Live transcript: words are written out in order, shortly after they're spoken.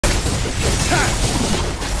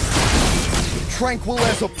Tranquil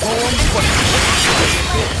as a poem, but...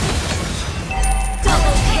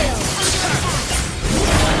 Double kill!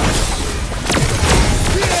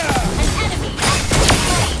 An enemy has been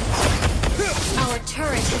slain! Our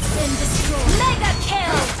turret has been destroyed! Mega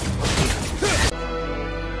kill!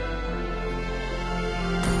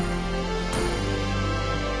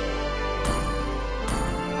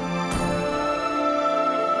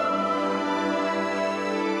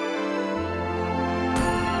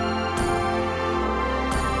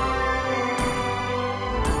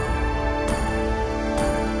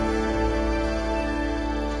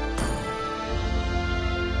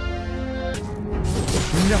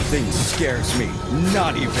 Nothing scares me,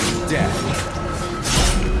 not even death.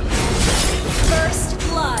 First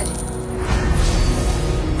blood.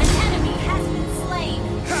 An enemy has been slain.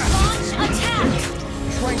 Launch attack.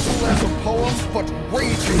 Tranquil as a poem, but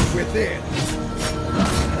raging within.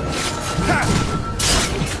 Ha!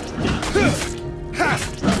 Ha!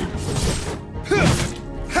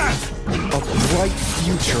 Ha! A bright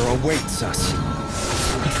future awaits us.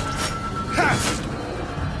 Ha!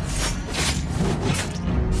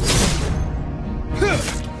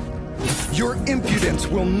 Your impudence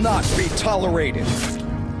will not be tolerated.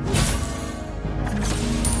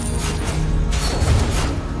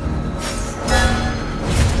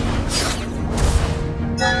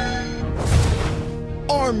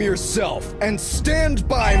 Arm yourself and stand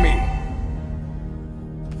by me.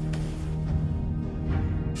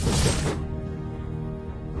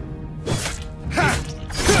 Ha!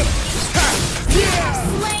 Ha! You have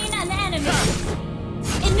slain an enemy.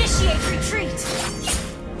 Initiate retreat.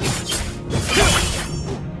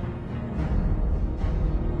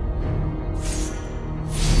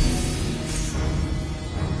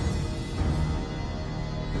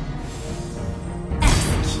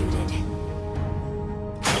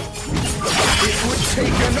 It would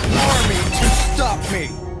take an army to stop me!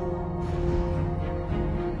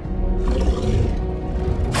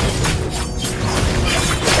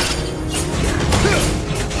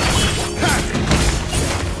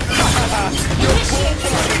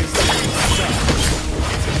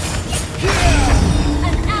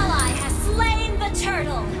 An ally has slain the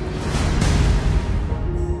turtle.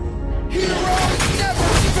 Heroes never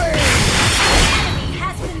fade! An enemy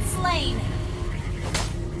has been slain.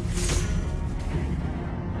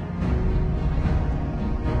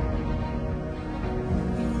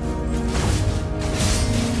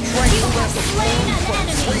 Tranquil as a slain an poem, but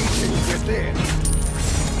enemy. raging within.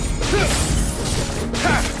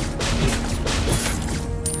 Ha!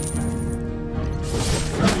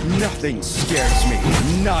 Nothing scares me,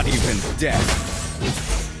 not even death.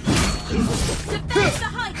 Defend the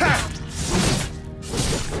high ground.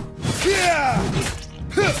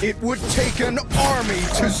 It would take an army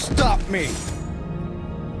to stop me.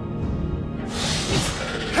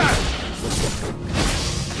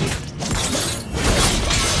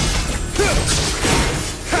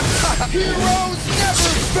 Heroes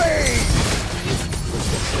never fade!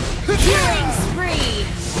 Killing spree.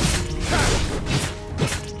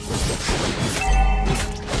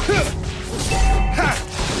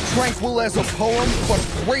 Tranquil as a poem, but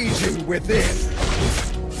raging within.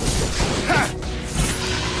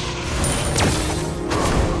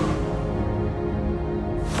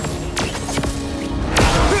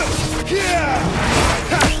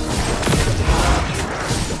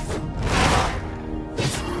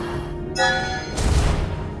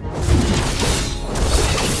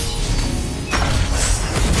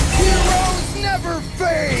 Heroes never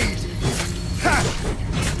fade!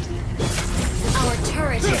 Our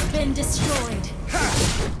turret has been destroyed.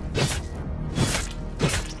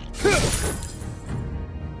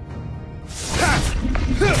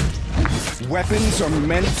 Weapons are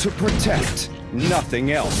meant to protect,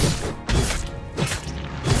 nothing else.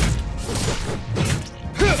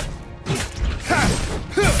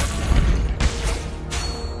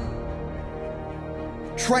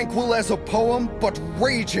 Tranquil as a poem, but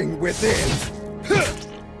raging within.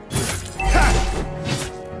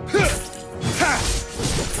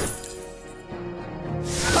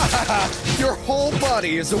 Your whole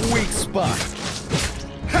body is a weak spot.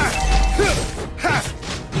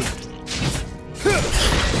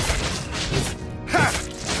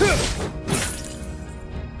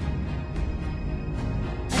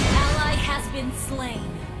 An ally has been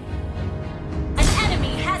slain. An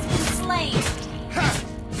enemy has been slain.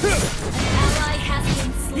 An ally has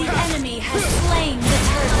been slain. The enemy has slain the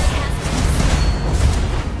turtle.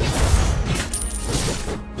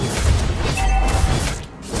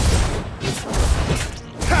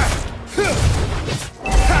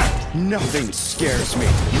 Nothing scares me,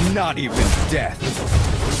 not even death.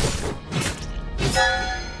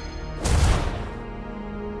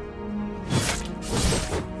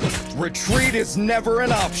 Retreat is never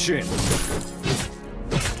an option.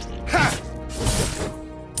 Ha!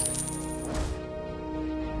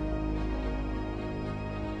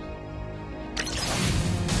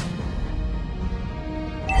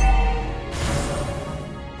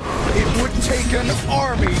 It would take an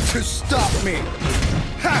army to stop me.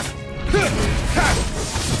 Ha! Ha!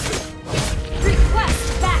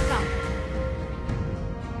 Request backup.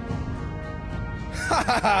 Ha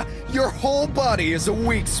ha ha! Your whole body is a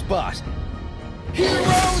weak spot.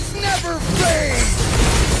 Heroes never fade!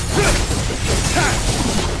 Ha!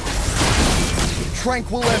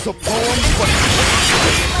 Tranquil as a poem, but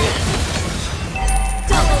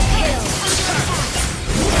Double kill.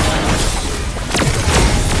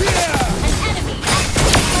 yeah! An enemy has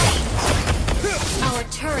been slain. Our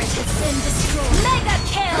turret has been destroyed. Mega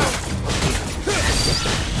kill.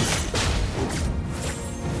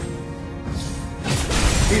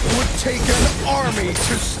 It would take an army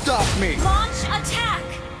to stop me. Launch attack.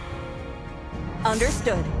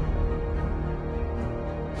 Understood.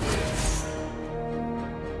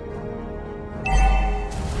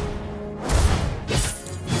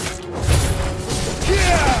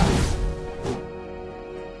 Yeah!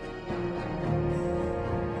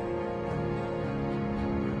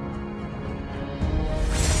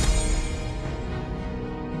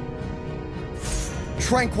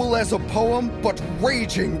 Tranquil as a poem, but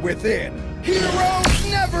raging within. Heroes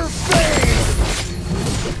never fade!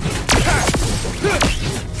 Ha!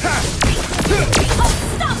 Ha!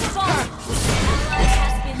 Unstoppable. Ally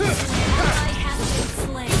has been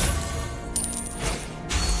slain.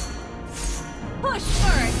 Push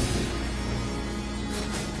first.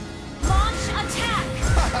 Launch attack.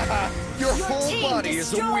 Your Your whole team body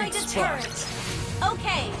is a destroyed weak a spot. turret.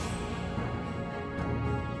 Okay.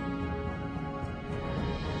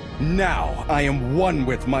 Now I am one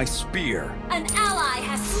with my spear. An ally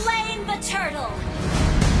has slain the turtle.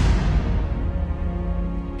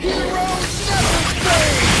 Heroes never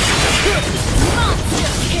fade!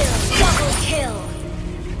 Monster kill. Double kill.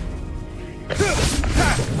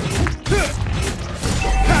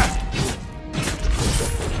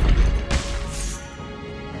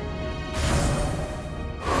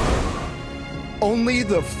 Only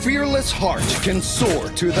the fearless heart can soar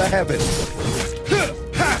to the heavens.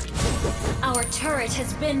 Our turret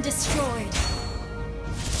has been destroyed.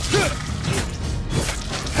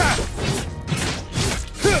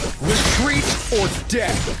 Retreat or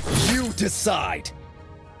death, you decide.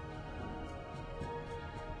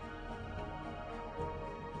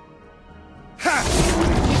 Ha!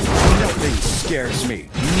 Nothing scares me,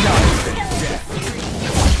 not even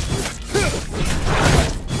death.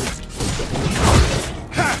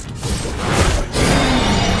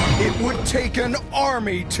 It would take an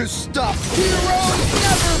army to stop. Heroes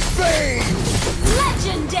never fade!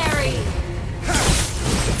 Legendary.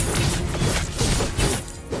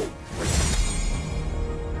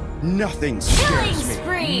 Nothing scares Killing me,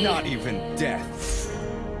 spree! not even death.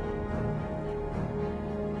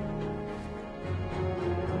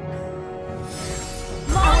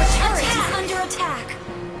 Our turret is under attack.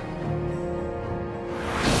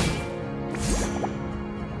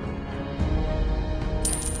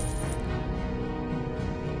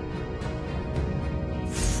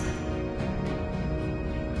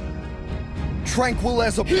 Tranquil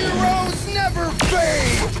as a heroes never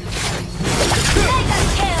fade! Mega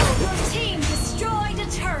kill. Your team destroyed a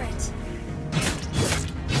turret.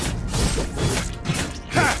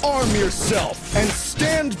 Arm yourself and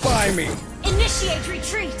stand by me. Initiate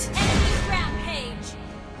retreat. Enemy rampage.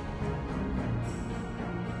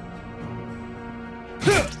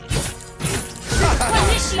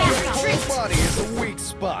 Initiate Your whole retreat. body is a weak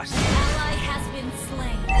spot. Ally has been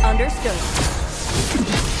slain. Understood.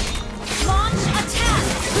 Launch attack.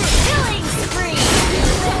 Killing spree.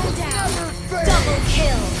 Shut down. Never fade! Double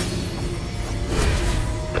kill.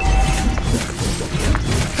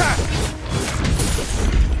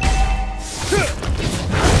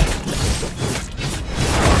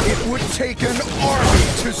 It would take an army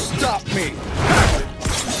to stop me.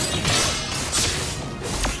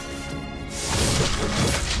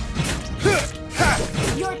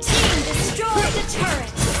 Your team destroyed a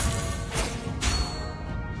turret.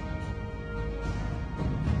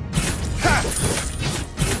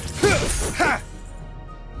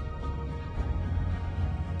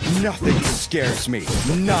 Nothing scares me,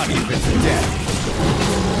 not even death.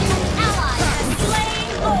 Ally has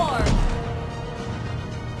slain Lord.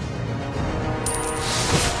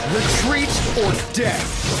 Retreat or death,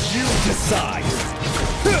 you decide.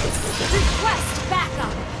 Request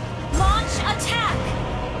backup. Launch attack.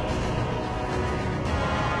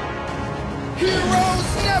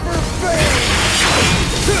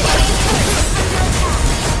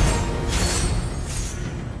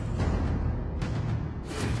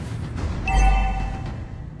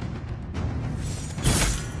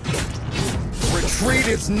 Retreat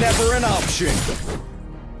is never an option.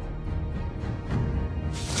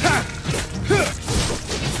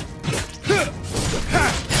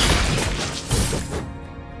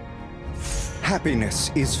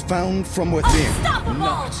 Happiness is found from within, Unstoppable!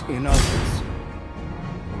 not in others.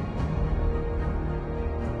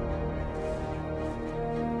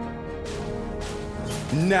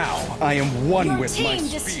 Now I am one Your with my team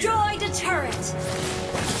spear. destroyed a turret.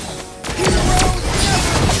 Heroes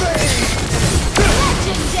never fade!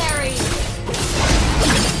 Legendary!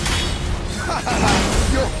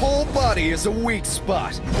 Your whole body is a weak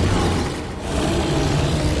spot.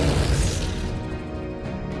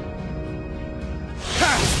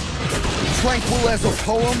 Ha! Tranquil as a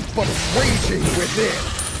poem, but raging within.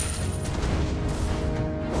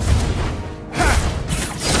 Ha!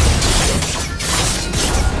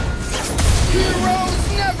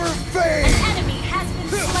 Heroes never fade! An enemy has been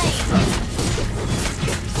slain.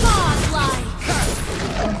 Godlike!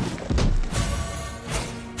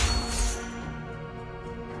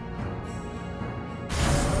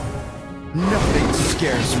 Nothing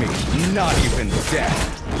scares me, not even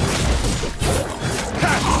death.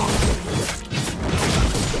 Ha!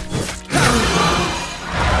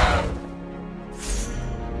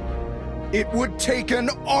 It would take an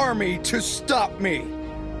army to stop me.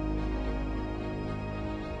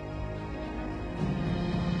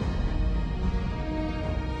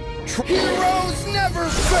 Heroes never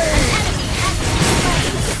fade!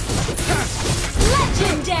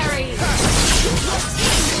 Legendary!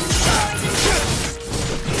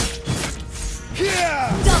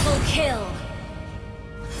 Yeah! Double kill!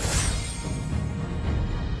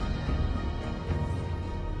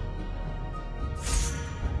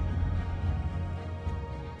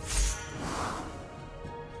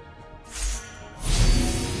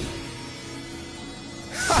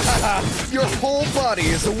 Your whole body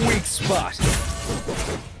is a weak spot.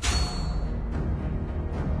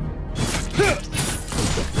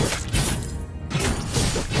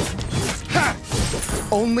 Ha!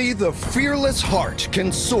 Only the fearless heart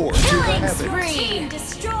can soar to the Killing heavens. spree! Team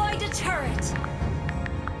destroyed a turret.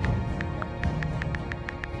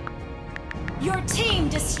 Your team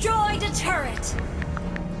destroyed a turret.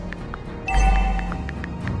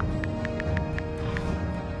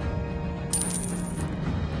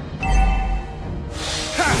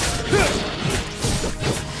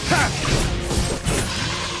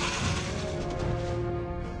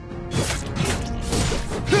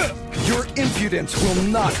 Your impudence will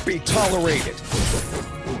not be tolerated.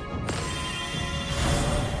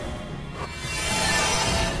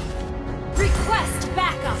 Request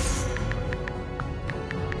backup.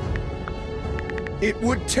 It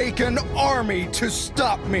would take an army to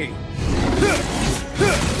stop me.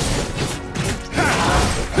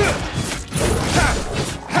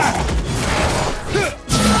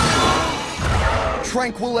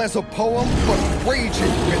 Tranquil as a poem, but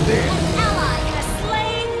raging within. An ally has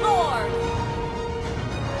slain Lord.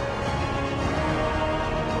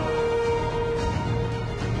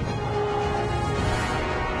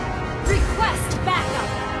 Request backup.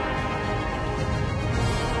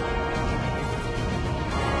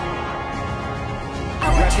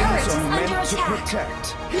 Our turret Weapons is are under meant to attack. protect.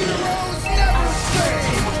 Heroes never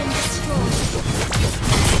fade!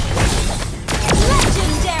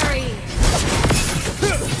 Legendary!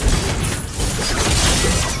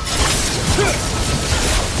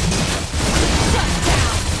 Shut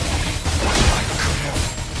down!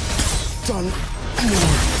 Done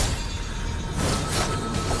more.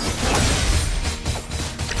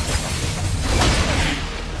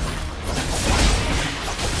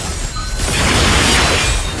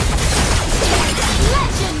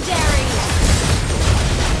 Legendary!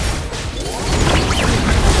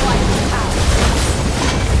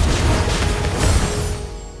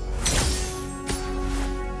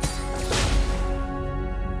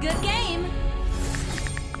 Good game!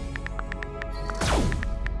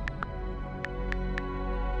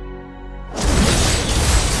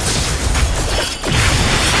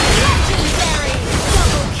 Legendary!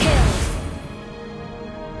 Double kill!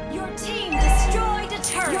 Your team destroyed a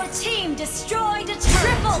turret! Your team destroyed a turret!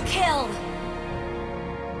 Triple kill!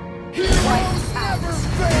 Heroes never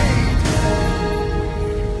fade!